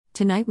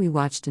Tonight we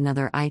watched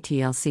another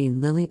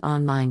ITLC Lilly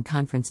online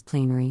conference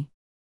plenary.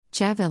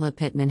 Chavella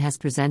Pittman has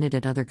presented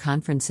at other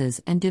conferences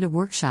and did a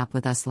workshop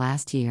with us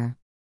last year.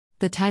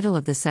 The title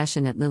of the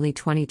session at Lilly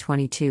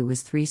 2022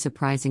 was 3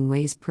 Surprising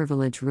Ways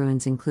Privilege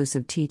Ruins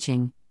Inclusive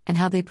Teaching, and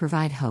How They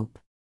Provide Hope.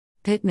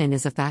 Pittman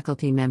is a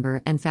faculty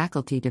member and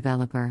faculty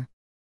developer.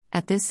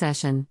 At this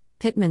session,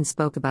 Pittman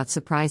spoke about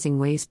surprising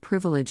ways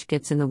privilege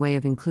gets in the way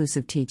of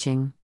inclusive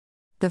teaching.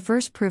 The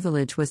first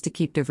privilege was to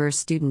keep diverse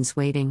students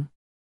waiting.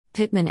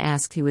 Pittman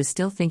asked who was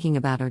still thinking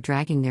about or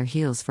dragging their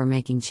heels for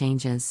making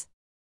changes.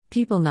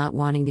 People not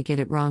wanting to get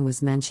it wrong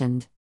was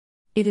mentioned.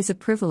 It is a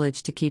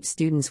privilege to keep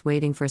students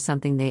waiting for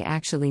something they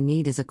actually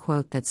need is a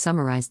quote that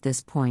summarized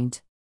this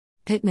point.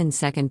 Pittman's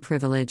second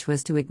privilege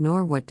was to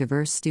ignore what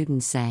diverse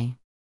students say.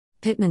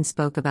 Pittman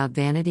spoke about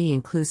vanity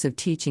inclusive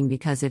teaching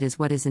because it is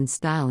what is in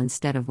style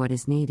instead of what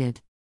is needed.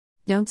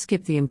 Don't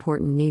skip the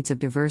important needs of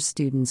diverse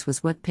students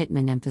was what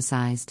Pittman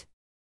emphasized.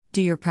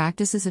 Do your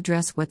practices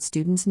address what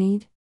students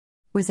need?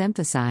 Was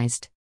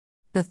emphasized.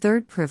 The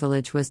third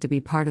privilege was to be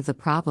part of the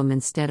problem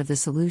instead of the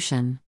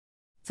solution.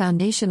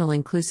 Foundational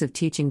inclusive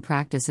teaching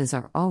practices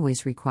are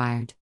always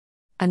required.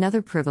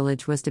 Another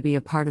privilege was to be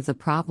a part of the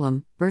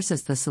problem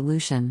versus the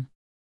solution.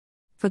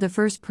 For the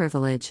first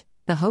privilege,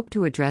 the hope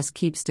to address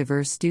keeps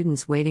diverse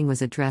students waiting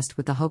was addressed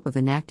with the hope of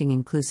enacting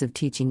inclusive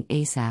teaching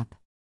ASAP.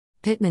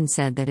 Pittman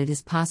said that it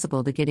is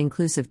possible to get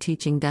inclusive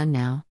teaching done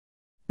now.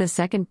 The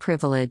second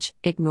privilege,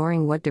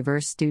 ignoring what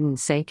diverse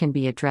students say, can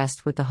be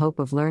addressed with the hope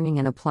of learning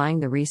and applying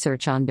the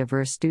research on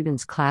diverse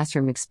students'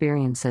 classroom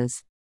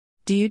experiences.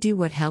 Do you do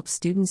what helps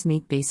students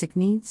meet basic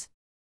needs?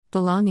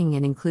 Belonging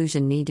and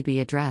inclusion need to be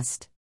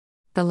addressed.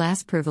 The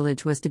last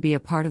privilege was to be a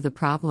part of the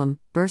problem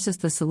versus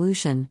the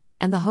solution,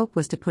 and the hope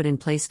was to put in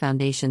place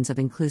foundations of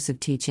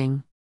inclusive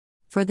teaching.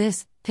 For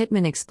this,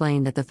 Pittman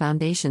explained that the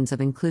foundations of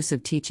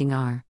inclusive teaching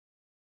are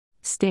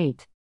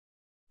state,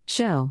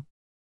 show,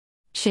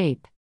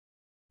 shape,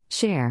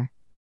 share,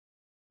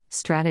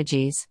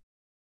 strategies.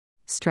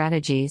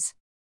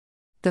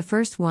 The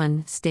first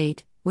one,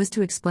 state, was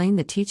to explain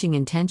the teaching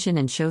intention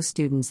and show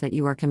students that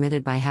you are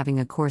committed by having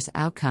a course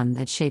outcome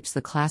that shapes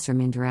the classroom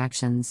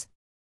interactions.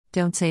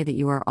 Don't say that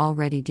you are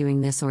already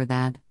doing this or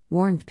that,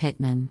 warned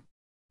Pittman.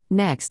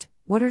 Next,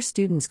 what are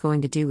students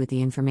going to do with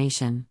the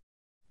information?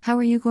 How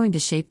are you going to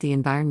shape the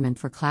environment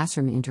for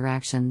classroom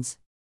interactions?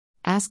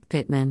 Asked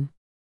Pittman.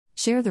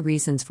 Share the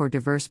reasons for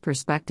diverse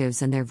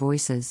perspectives and their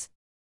voices.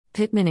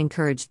 Pittman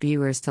encouraged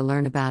viewers to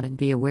learn about and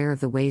be aware of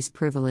the ways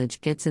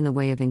privilege gets in the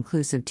way of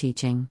inclusive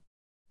teaching.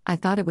 I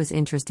thought it was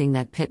interesting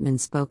that Pittman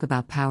spoke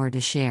about power to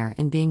share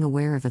and being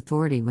aware of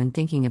authority when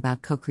thinking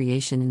about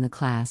co-creation in the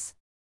class.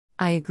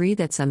 I agree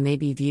that some may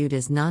be viewed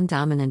as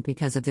non-dominant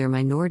because of their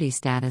minority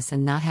status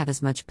and not have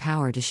as much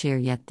power to share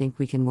yet think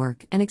we can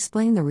work and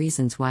explain the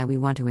reasons why we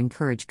want to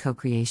encourage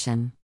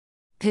co-creation.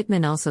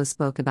 Pittman also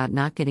spoke about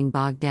not getting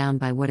bogged down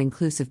by what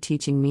inclusive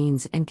teaching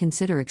means and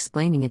consider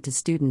explaining it to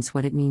students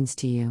what it means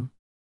to you.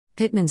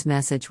 Pittman's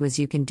message was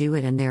you can do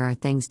it and there are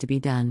things to be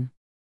done.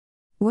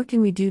 What can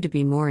we do to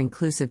be more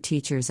inclusive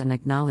teachers and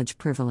acknowledge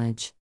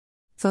privilege?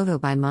 Photo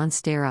by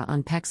Monstera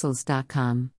on Pexels.com.